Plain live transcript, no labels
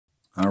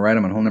All right,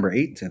 I'm on hole number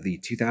 8 of the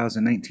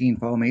 2019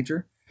 Fall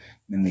Major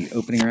in the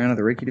opening round of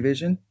the Ricky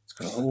division. Let's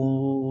go to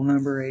hole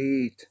number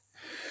 8.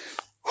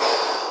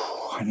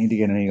 I need to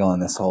get an eagle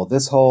on this hole.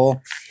 This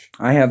hole,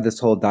 I have this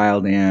hole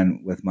dialed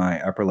in with my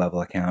upper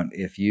level account.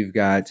 If you've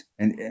got,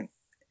 and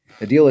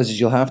the deal is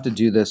you'll have to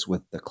do this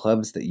with the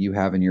clubs that you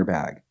have in your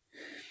bag.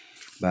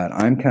 But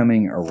I'm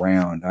coming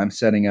around. I'm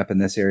setting up in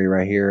this area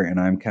right here, and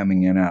I'm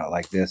coming in out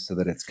like this so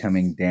that it's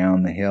coming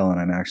down the hill, and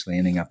I'm actually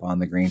ending up on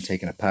the green,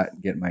 taking a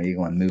putt, getting my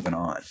eagle, and moving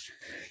on.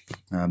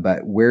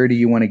 But where do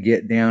you want to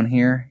get down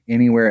here?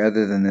 Anywhere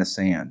other than this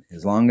sand.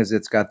 As long as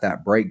it's got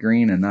that bright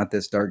green and not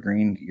this dark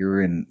green,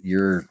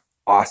 you're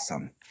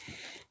awesome.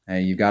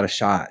 You've got a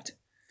shot.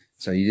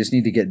 So you just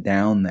need to get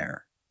down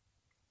there.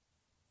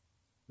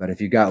 But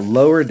if you've got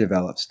lower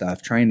developed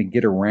stuff, trying to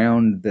get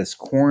around this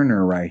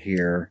corner right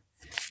here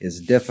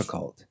is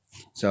difficult.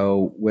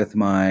 So with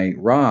my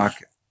rock,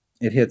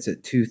 it hits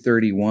at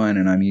 231,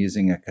 and I'm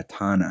using a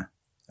Katana,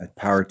 a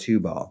power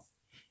 2 ball.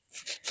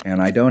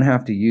 And I don't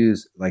have to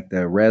use, like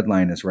the red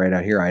line is right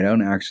out here.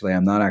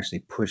 I'm not actually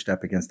pushed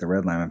up against the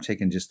red line. I'm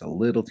taking just a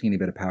little teeny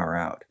bit of power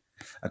out.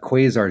 A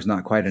Quasar is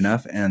not quite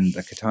enough, and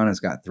the Katana's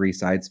got 3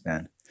 side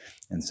spin.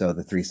 And so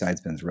the 3 side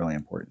spin is really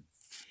important.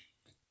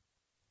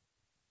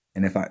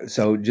 And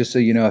so just so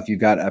you know, if you've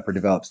got upper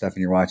developed stuff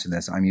and you're watching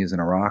this, I'm using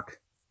a rock.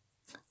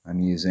 I'm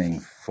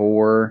using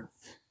 4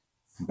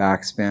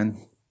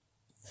 backspin,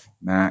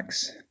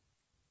 max,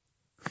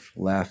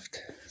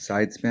 left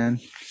side spin,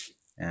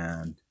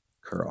 and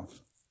curl.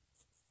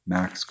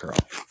 Max curl.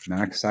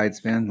 Max side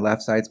spin,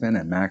 left side spin,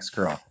 and max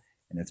curl.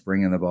 And it's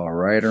bringing the ball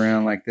right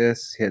around like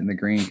this, hitting the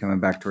green, coming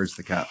back towards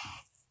the cup.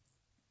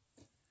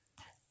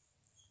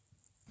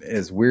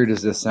 As weird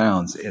as this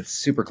sounds, it's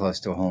super close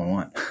to a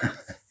hole-in-one.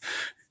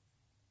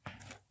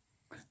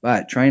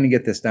 But trying to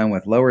get this done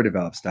with lower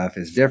developed stuff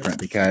is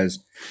different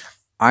because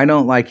I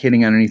don't like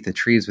hitting underneath the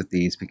trees with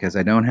these because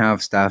I don't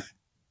have stuff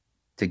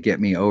to get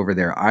me over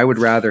there. I would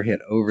rather hit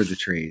over the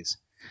trees.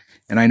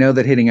 And I know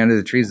that hitting under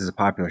the trees is a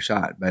popular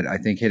shot, but I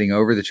think hitting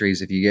over the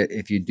trees,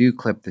 if you do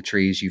clip the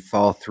trees, you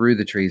fall through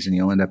the trees and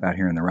you'll end up out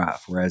here in the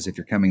rough. Whereas if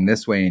you're coming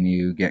this way and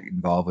you get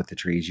involved with the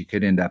trees, you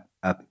could end up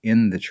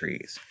in the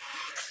trees.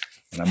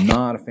 And I'm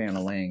not a fan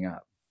of laying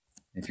up.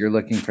 If you're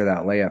looking for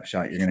that layup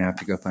shot, you're going to have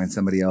to go find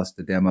somebody else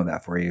to demo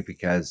that for you,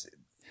 because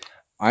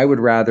I would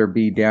rather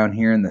be down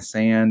here in the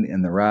sand,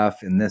 in the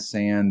rough, in this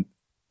sand.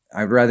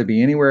 I'd rather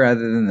be anywhere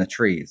other than the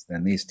trees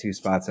than these 2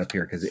 spots up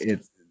here, because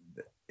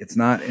it's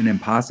not an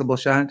impossible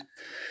shot,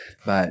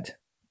 but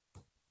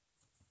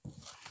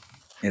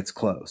it's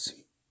close.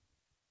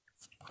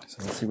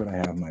 So let's see what I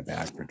have in my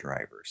bag for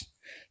drivers.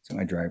 So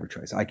my driver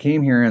choice. I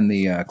came here in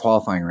the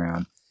qualifying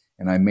round,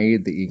 and I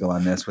made the eagle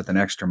on this with an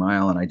extra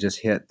mile, and I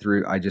just hit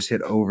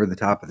over the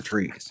top of the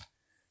trees.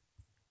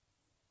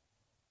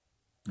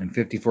 And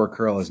 54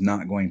 curl is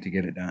not going to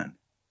get it done.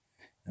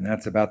 And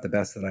that's about the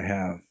best that I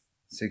have.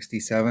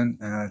 67,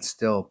 it's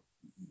still,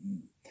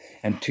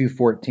 and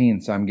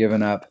 214, so I'm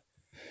giving up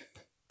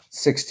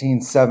 16,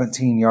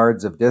 17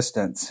 yards of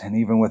distance. And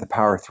even with a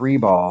power 3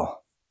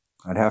 ball,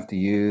 I'd have to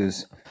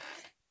use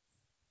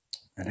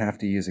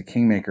a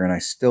Kingmaker, and I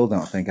still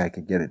don't think I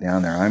could get it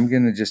down there. I'm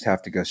going to just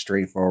have to go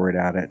straight forward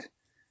at it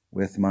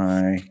with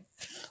my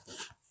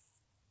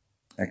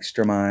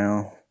extra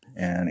mile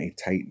and a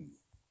Titan.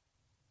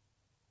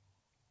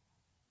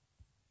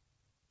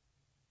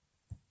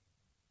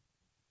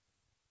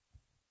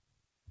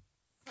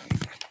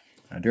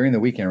 Now, during the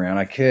weekend round,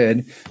 I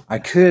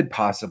could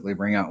possibly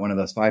bring out one of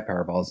those 5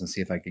 power balls and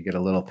see if I could get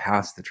a little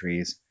past the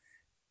trees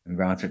and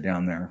bounce it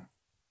down there.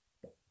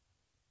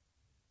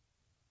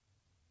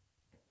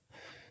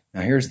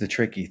 Now, here's the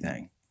tricky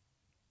thing,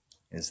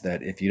 is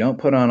that if you don't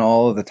put on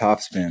all of the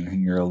topspin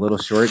and you're a little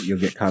short, you'll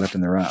get caught up in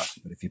the rough.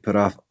 But if you put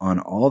on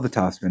all the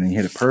topspin and you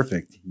hit it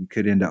perfect, you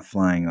could end up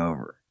flying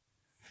over.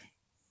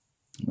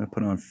 I'm going to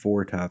put on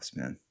 4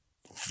 topspin.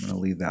 I'm going to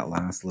leave that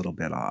last little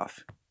bit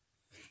off.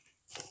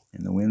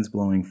 And the wind's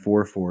blowing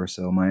 4-4,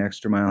 so my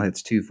extra mile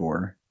hits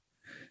 2-4.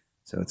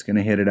 So it's going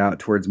to hit it out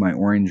towards my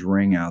orange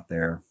ring out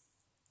there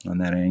on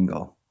that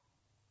angle.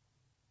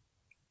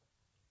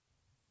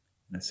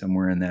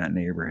 Somewhere in that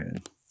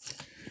neighborhood.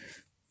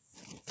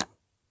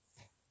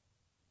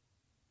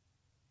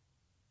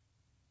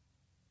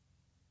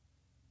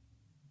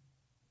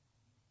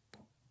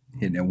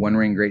 Hitting a 1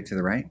 ring great to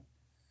the right.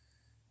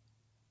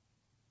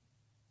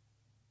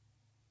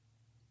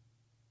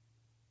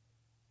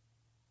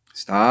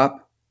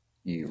 Stop.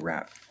 You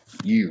rat.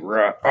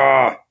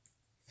 Ah!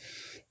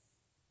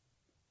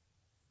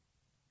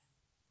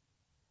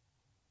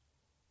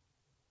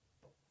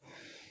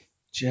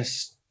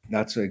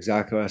 That's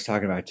exactly what I was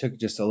talking about. I took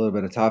just a little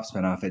bit of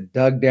topspin off. It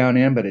dug down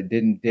in, but it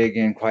didn't dig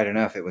in quite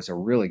enough. It was a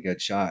really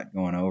good shot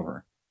going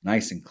over.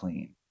 Nice and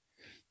clean.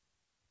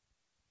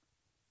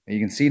 You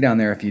can see down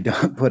there, if you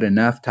don't put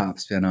enough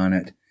topspin on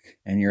it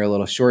and you're a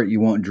little short, you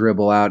won't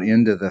dribble out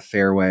into the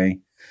fairway.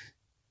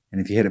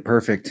 And if you hit it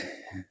perfect,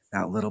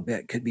 that little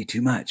bit could be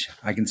too much.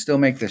 I can still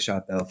make this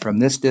shot, though. From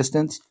this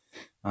distance,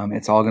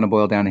 it's all going to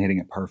boil down to hitting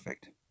it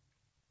perfect.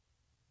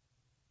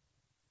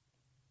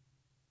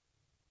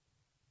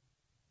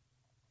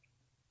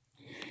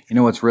 You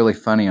know what's really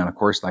funny on a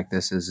course like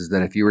this is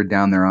that if you were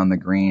down there on the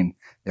green,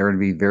 there would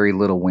be very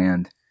little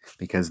wind,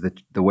 because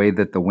the way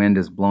that the wind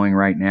is blowing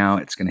right now,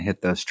 it's going to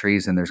hit those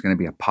trees, and there's going to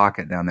be a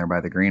pocket down there by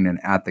the green. And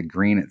at the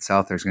green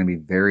itself, there's going to be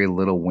very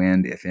little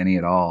wind, if any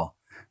at all.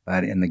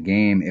 But in the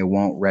game, it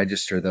won't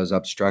register those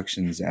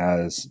obstructions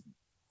as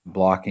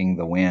blocking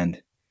the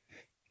wind.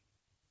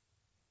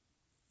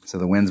 So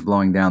the wind's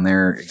blowing down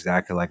there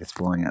exactly like it's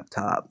blowing up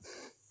top,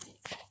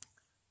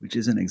 which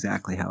isn't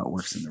exactly how it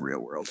works in the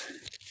real world.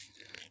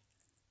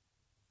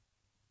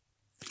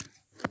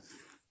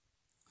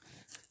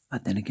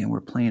 But then again,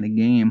 we're playing a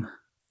game.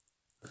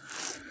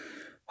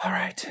 All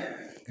right,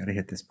 got to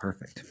hit this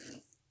perfect.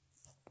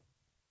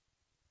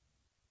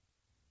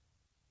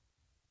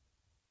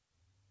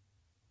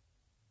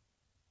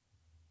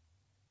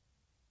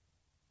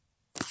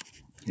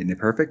 Hitting it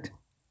perfect.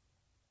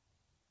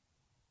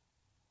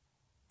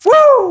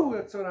 Woo!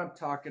 That's what I'm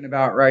talking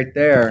about right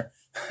there.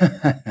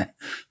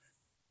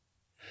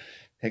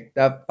 Picked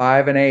up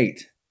 5 and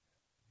 8.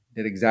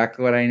 Did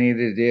exactly what I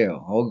needed to do.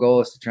 Whole goal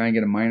is to try and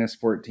get a minus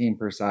 14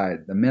 per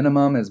side. The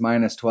minimum is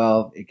minus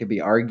 12. It could be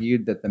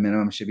argued that the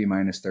minimum should be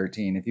minus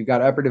 13. If you've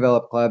got upper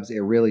developed clubs, it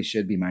really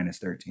should be minus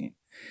 13.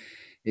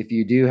 If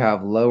you do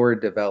have lower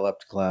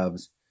developed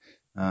clubs,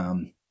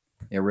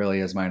 it really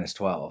is minus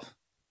 12.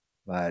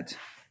 But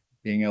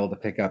being able to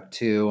pick up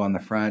 2 on the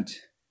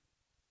front.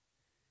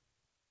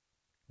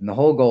 And the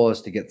whole goal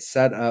is to get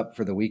set up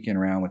for the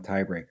weekend round with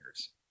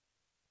tiebreakers.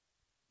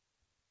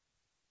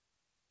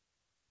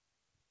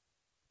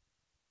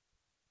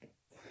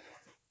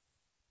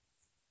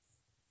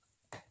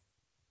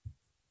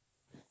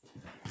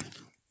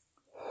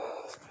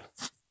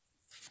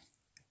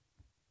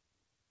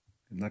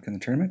 Good luck in the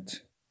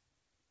tournament.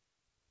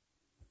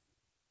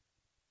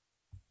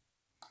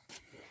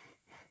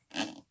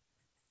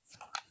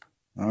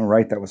 All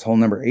right, that was hole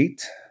number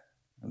 8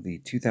 of the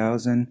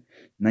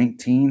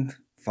 2019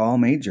 Fall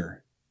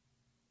Major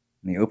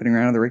in the opening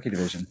round of the Rookie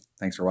Division.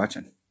 Thanks for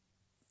watching.